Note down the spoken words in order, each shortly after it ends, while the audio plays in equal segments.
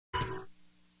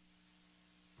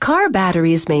Car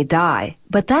batteries may die,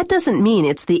 but that doesn't mean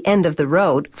it's the end of the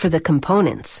road for the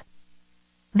components.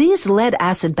 These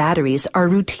lead-acid batteries are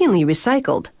routinely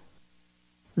recycled.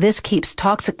 This keeps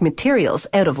toxic materials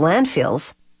out of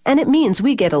landfills, and it means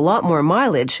we get a lot more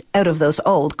mileage out of those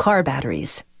old car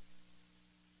batteries.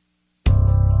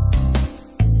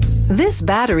 This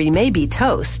battery may be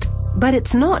toast, but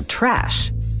it's not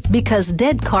trash, because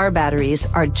dead car batteries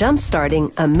are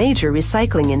jump-starting a major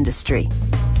recycling industry.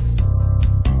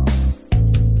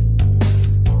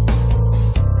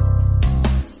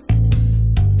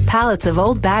 Pallets of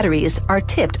old batteries are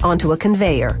tipped onto a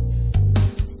conveyor.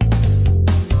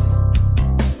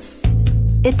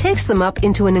 It takes them up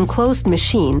into an enclosed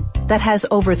machine that has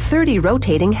over 30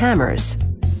 rotating hammers.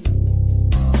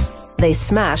 They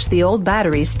smash the old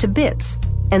batteries to bits,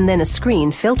 and then a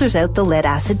screen filters out the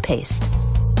lead-acid paste.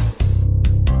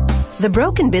 The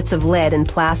broken bits of lead and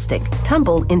plastic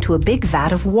tumble into a big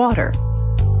vat of water.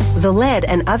 The lead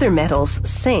and other metals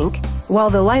sink, while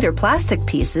the lighter plastic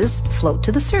pieces float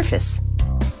to the surface.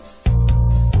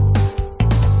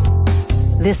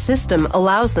 This system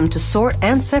allows them to sort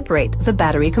and separate the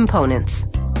battery components.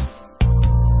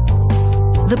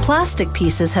 The plastic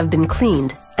pieces have been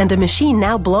cleaned, and a machine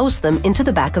now blows them into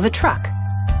the back of a truck.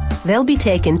 They'll be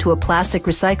taken to a plastic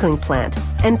recycling plant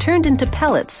and turned into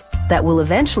pellets that will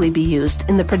eventually be used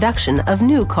in the production of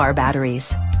new car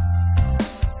batteries.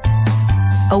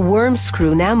 A worm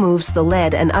screw now moves the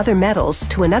lead and other metals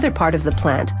to another part of the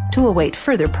plant to await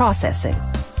further processing.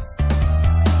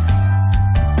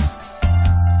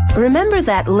 Remember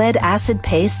that lead-acid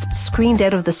paste screened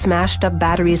out of the smashed-up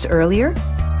batteries earlier?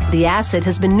 The acid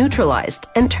has been neutralized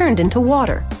and turned into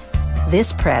water.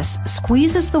 This press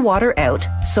squeezes the water out,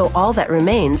 so all that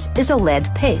remains is a lead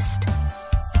paste.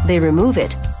 They remove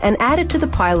it and add it to the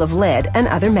pile of lead and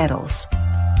other metals.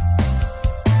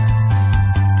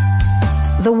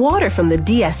 The water from the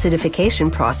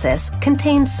deacidification process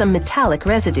contains some metallic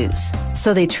residues,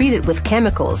 so they treat it with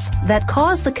chemicals that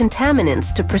cause the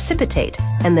contaminants to precipitate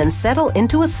and then settle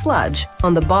into a sludge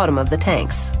on the bottom of the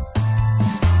tanks.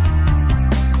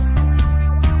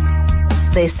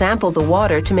 They sample the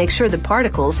water to make sure the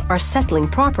particles are settling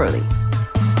properly.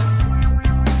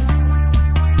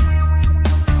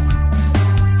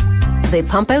 They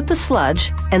pump out the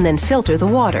sludge and then filter the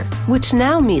water, which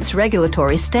now meets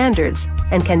regulatory standards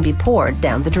and can be poured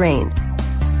down the drain.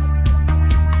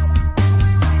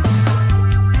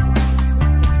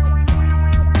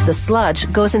 The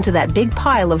sludge goes into that big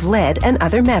pile of lead and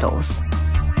other metals.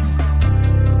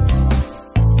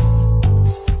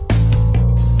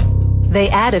 They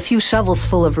add a few shovels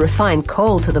full of refined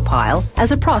coal to the pile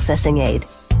as a processing aid.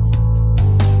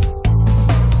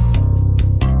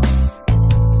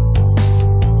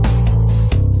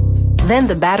 Then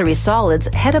the battery solids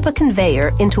head up a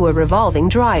conveyor into a revolving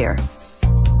dryer.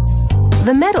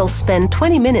 The metals spend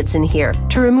 20 minutes in here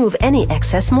to remove any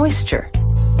excess moisture.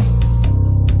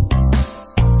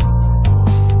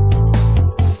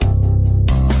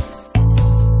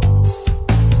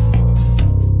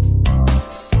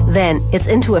 Then it's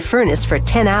into a furnace for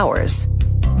 10 hours.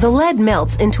 The lead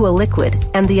melts into a liquid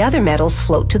and the other metals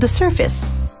float to the surface,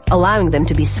 allowing them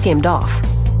to be skimmed off.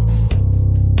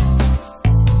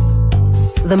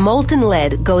 The molten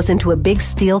lead goes into a big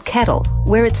steel kettle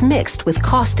where it's mixed with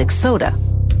caustic soda.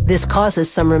 This causes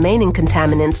some remaining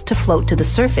contaminants to float to the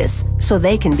surface so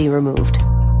they can be removed.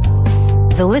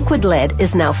 The liquid lead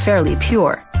is now fairly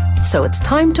pure, so it's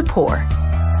time to pour.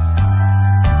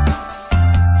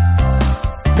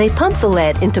 They pump the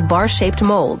lead into bar-shaped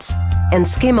molds and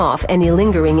skim off any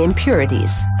lingering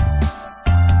impurities.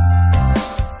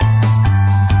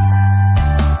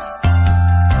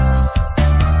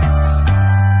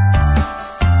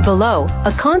 Below,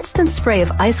 a constant spray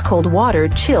of ice-cold water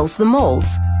chills the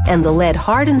molds, and the lead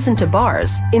hardens into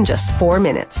bars in just 4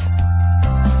 minutes.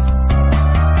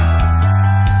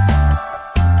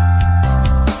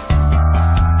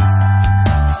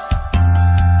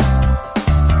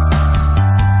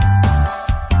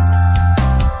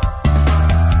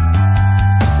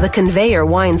 The conveyor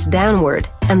winds downward,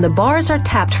 and the bars are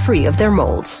tapped free of their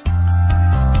molds.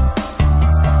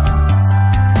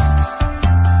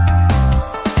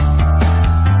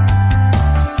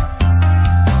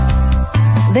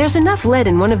 There's enough lead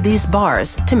in one of these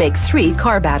bars to make 3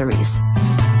 car batteries.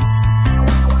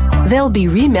 They'll be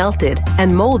remelted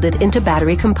and molded into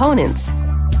battery components.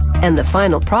 And the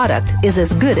final product is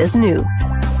as good as new,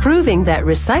 proving that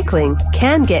recycling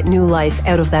can get new life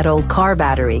out of that old car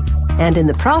battery, and in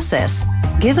the process,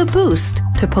 give a boost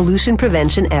to pollution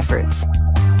prevention efforts.